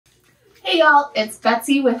Hey y'all, it's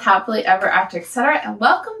Betsy with Happily Ever After Etc. and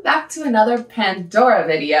welcome back to another Pandora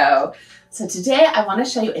video. So today I want to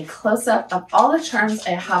show you a close-up of all the charms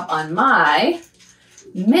I have on my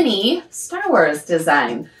mini Star Wars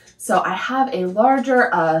design. So I have a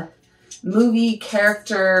larger movie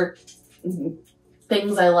character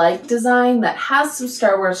things I like design that has some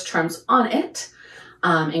Star Wars charms on it,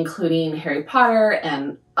 including Harry Potter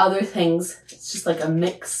and other things. It's just like a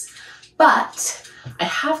mix. But I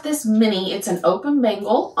have this mini, it's an open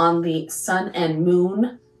bangle on the sun and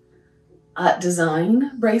moon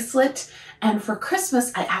design bracelet. And for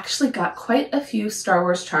Christmas, I actually got quite a few Star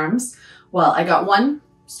Wars charms. Well, I got one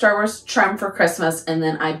Star Wars charm for Christmas, and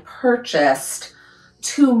then I purchased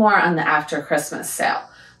 2 more on the after Christmas sale.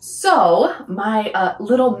 So my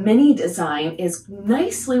little mini design is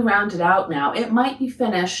nicely rounded out now. It might be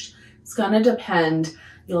finished. It's gonna depend.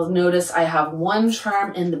 You'll notice I have one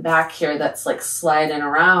charm in the back here that's like sliding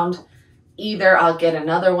around. Either I'll get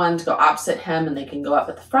another one to go opposite him and they can go up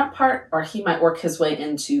at the front part, or he might work his way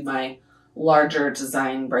into my larger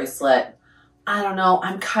design bracelet. I don't know.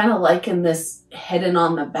 I'm kind of liking this hidden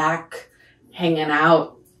on the back, hanging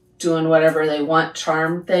out, doing whatever they want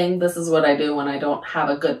charm thing. This is what I do when I don't have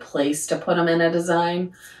a good place to put them in a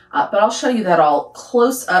design. But I'll show you that all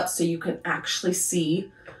close up so you can actually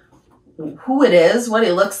see who it is, what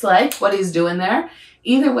he looks like, what he's doing there.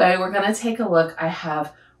 Either way, we're going to take a look. I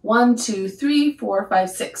have 1, 2, 3, 4, 5,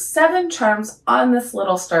 6, 7 charms on this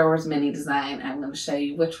little Star Wars mini design. I'm going to show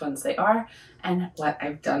you which ones they are and what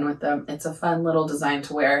I've done with them. It's a fun little design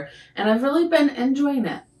to wear, and I've really been enjoying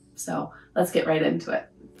it. So let's get right into it.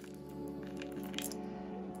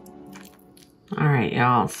 All right,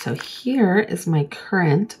 y'all. So here is my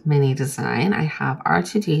current mini design. I have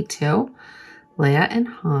R2-D2, Leia and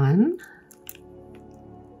Han,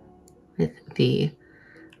 with the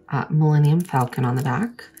Millennium Falcon on the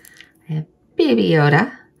back. I have Baby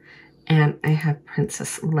Yoda, and I have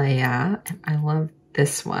Princess Leia, and I love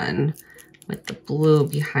this one with the blue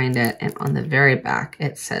behind it, and on the very back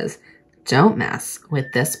it says, "Don't mess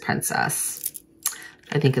with this princess."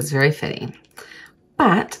 I think it's very fitting.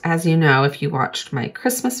 But as you know, if you watched my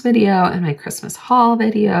Christmas video and my Christmas haul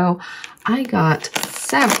video, I got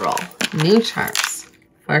several new charms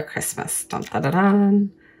for Christmas. Dun, dun, dun,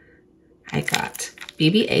 dun. I got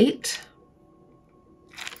BB-8.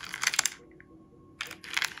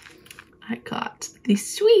 I got the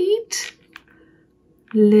sweet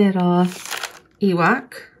little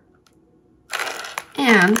Ewok.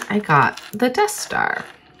 And I got the Death Star.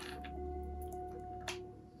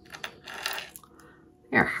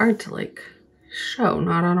 They're hard to like show,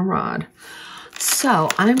 not on a rod. So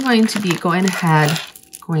I'm going to be going ahead,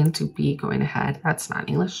 that's not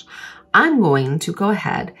English. I'm going to go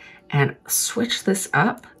ahead and switch this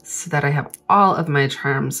up so that I have all of my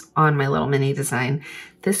charms on my little mini design.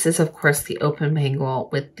 This is of course the open bangle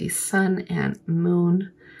with the sun and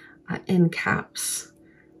moon end caps.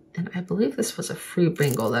 And I believe this was a free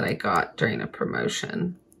bangle that I got during a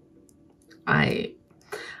promotion. I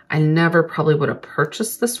never probably would have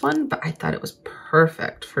purchased this one, but I thought it was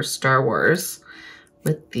perfect for Star Wars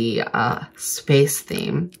with the space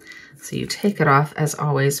theme. So you take it off as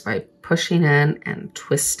always by pushing in and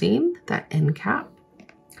twisting that end cap.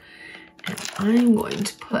 And I'm going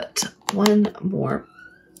to put one more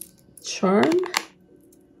charm,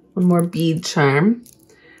 one more bead charm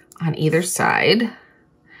on either side.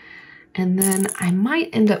 And then I might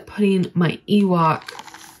end up putting my Ewok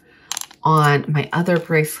on my other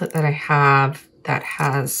bracelet that I have that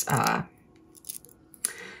has a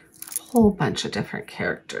whole bunch of different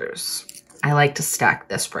characters. I like to stack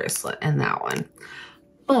this bracelet and that one,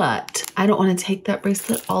 but I don't want to take that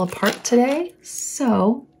bracelet all apart today.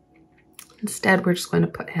 So instead, we're just going to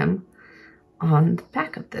put him on the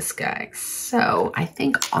back of this guy. So I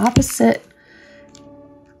think opposite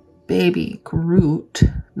Baby Groot,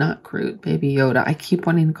 not Groot, Baby Yoda. I keep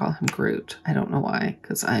wanting to call him Groot. I don't know why,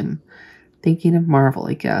 because I'm thinking of Marvel,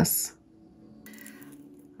 I guess.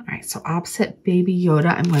 All right, so opposite Baby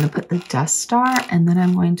Yoda, I'm going to put the Death Star, and then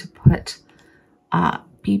I'm going to put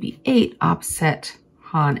BB-8 opposite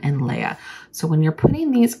Han and Leia. So when you're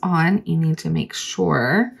putting these on, you need to make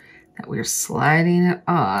sure that we're sliding it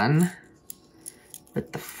on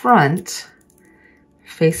with the front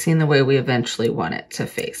facing the way we eventually want it to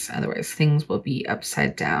face. Otherwise, things will be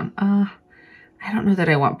upside down. I don't know that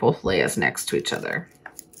I want both Leias next to each other.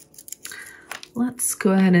 Let's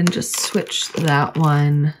go ahead and just switch that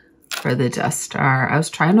one for the Death Star. I was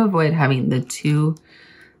trying to avoid having the 2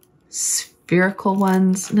 spherical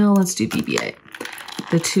ones. No, let's do BB-8.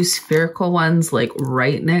 The 2 spherical ones like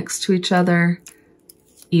right next to each other.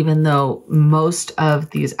 even though most of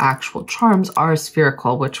these actual charms are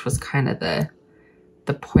spherical, which was kind of the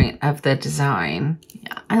point of the design.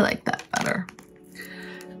 Yeah, I like that better.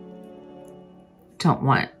 Don't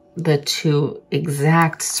want the two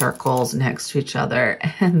exact circles next to each other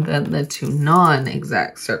and then the two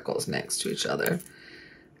non-exact circles next to each other.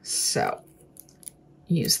 So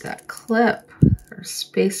use that clip or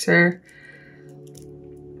spacer.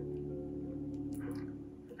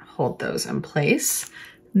 Hold those in place.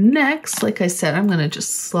 Next, like I said, I'm gonna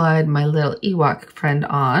just slide my little Ewok friend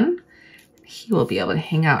on. He will be able to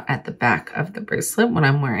hang out at the back of the bracelet when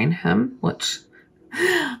I'm wearing him, which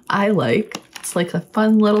I like. It's like a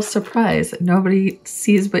fun little surprise that nobody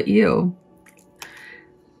sees but you.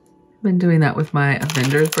 I've been doing that with my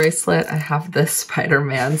Avengers bracelet. I have the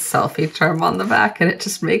Spider-Man selfie charm on the back and it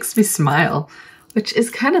just makes me smile, which is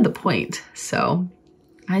kind of the point. So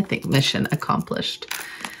I think mission accomplished.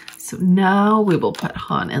 So now we will put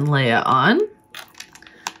Han and Leia on,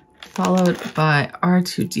 followed by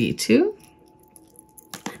R2-D2.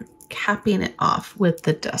 Capping it off with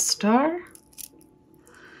the Death Star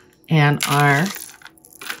and our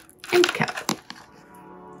end cap.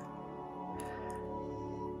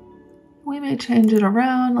 We may change it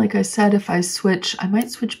around. Like I said, if I switch, I might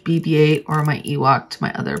switch BB-8 or my Ewok to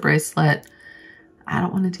my other bracelet. I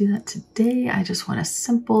don't want to do that today. I just want a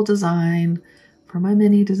simple design for my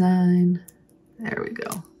mini design. There we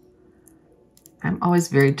go. I'm always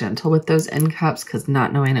very gentle with those end caps because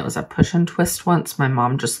not knowing it was a push and twist once, my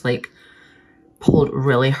mom just like pulled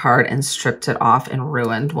really hard and stripped it off and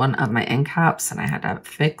ruined one of my end caps and I had to have it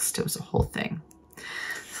fixed. It was a whole thing.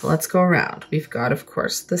 So let's go around. We've got, of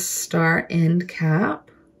course, the star end cap,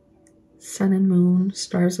 sun and moon,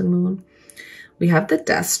 stars and moon. We have the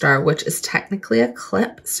Death Star, which is technically a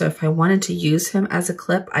clip. So if I wanted to use him as a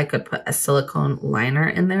clip, I could put a silicone liner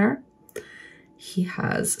in there. He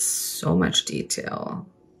has so much detail.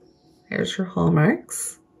 Here's your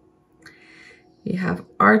hallmarks. You have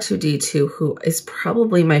R2-D2, who is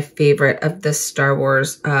probably my favorite of the Star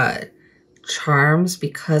Wars charms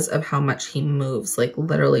because of how much he moves. Like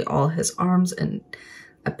literally all his arms and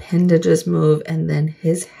appendages move, and then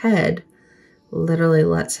his head literally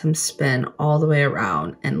lets him spin all the way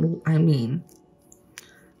around. And I mean,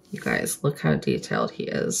 you guys, look how detailed he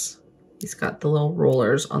is. He's got the little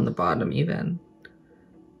rollers on the bottom even.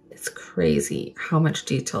 It's crazy how much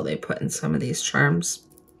detail they put in some of these charms.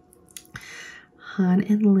 Han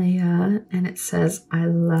and Leia, and it says, I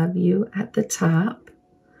love you at the top.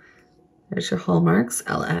 There's your hallmarks,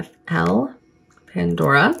 LFL,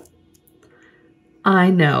 Pandora.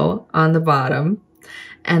 I know on the bottom,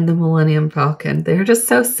 and the Millennium Falcon. They're just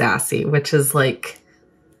so sassy, which is like,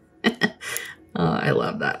 oh, I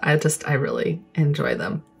love that. I really enjoy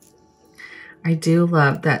them. I do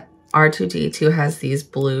love that R2-D2 has these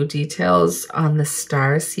blue details on the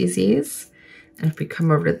star CZs. And if we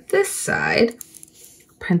come over to this side,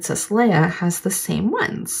 Princess Leia has the same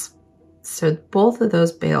ones. So both of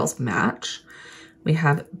those bales match. We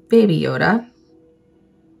have Baby Yoda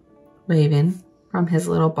waving from his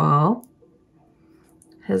little ball.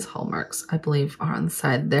 His hallmarks, I believe, are on the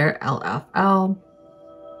side there, LFL.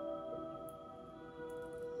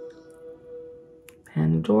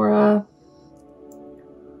 Pandora.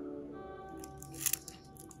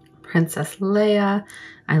 Princess Leia.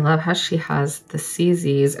 I love how she has the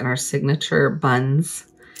CZs and our signature buns.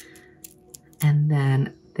 And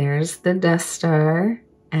then there's the Death Star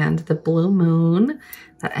and the blue moon.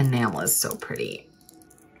 That enamel is so pretty.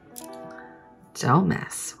 Don't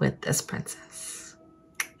mess with this princess.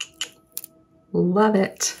 Love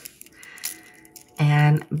it.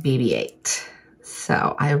 And BB-8.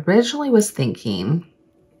 So I originally was thinking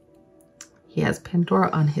he has Pandora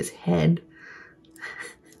on his head.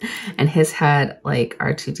 And his head, like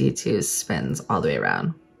R2-D2, spins all the way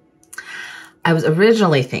around. I was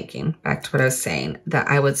originally thinking, back to what I was saying, that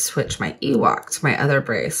I would switch my Ewok to my other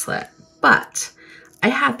bracelet. But I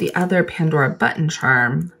have the other Pandora button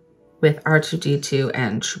charm with R2-D2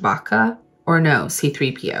 and Chewbacca, or no,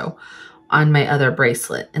 C-3PO, on my other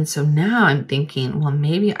bracelet. And so now I'm thinking, well,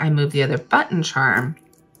 maybe I move the other button charm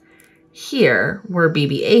here where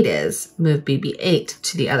BB-8 is, move BB-8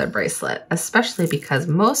 to the other bracelet, especially because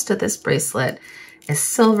most of this bracelet is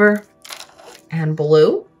silver and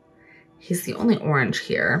blue. He's the only orange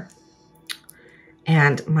here.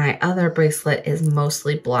 And my other bracelet is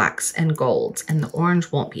mostly blacks and golds, and the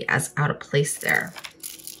orange won't be as out of place there.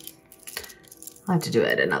 I'll have to do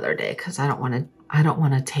it another day because I don't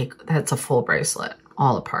want to take, that's a full bracelet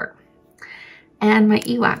all apart. And my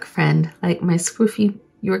Ewok friend, like my scruffy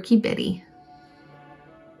Yorkie Betty.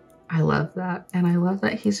 I love that. And I love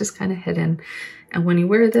that he's just kind of hidden. And when you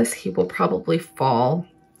wear this, he will probably fall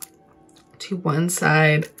to one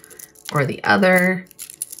side or the other,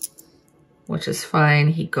 which is fine.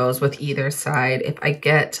 He goes with either side. If I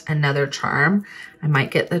get another charm, I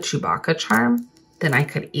might get the Chewbacca charm. Then I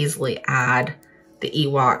could easily add the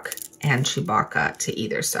Ewok and Chewbacca to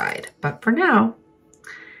either side. But for now,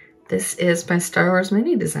 this is my Star Wars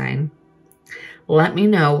mini design. Let me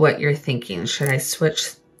know what you're thinking. Should I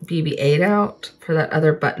switch BB-8 out for that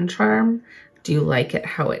other button charm? Do you like it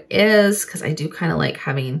how it is? Because I do kind of like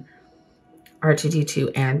having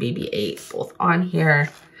R2-D2 and BB-8 both on here.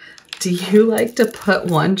 Do you like to put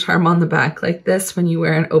one charm on the back like this when you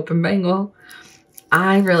wear an open bangle?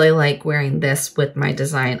 I really like wearing this with my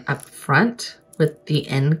design up front with the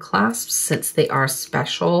end clasps, since they are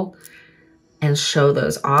special, and show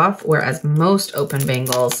those off, whereas most open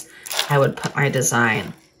bangles, I would put my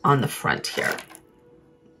design on the front here.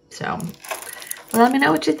 So let me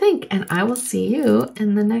know what you think, and I will see you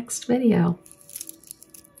in the next video.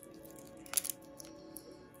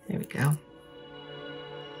 There we go.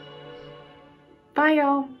 Bye,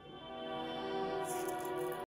 y'all.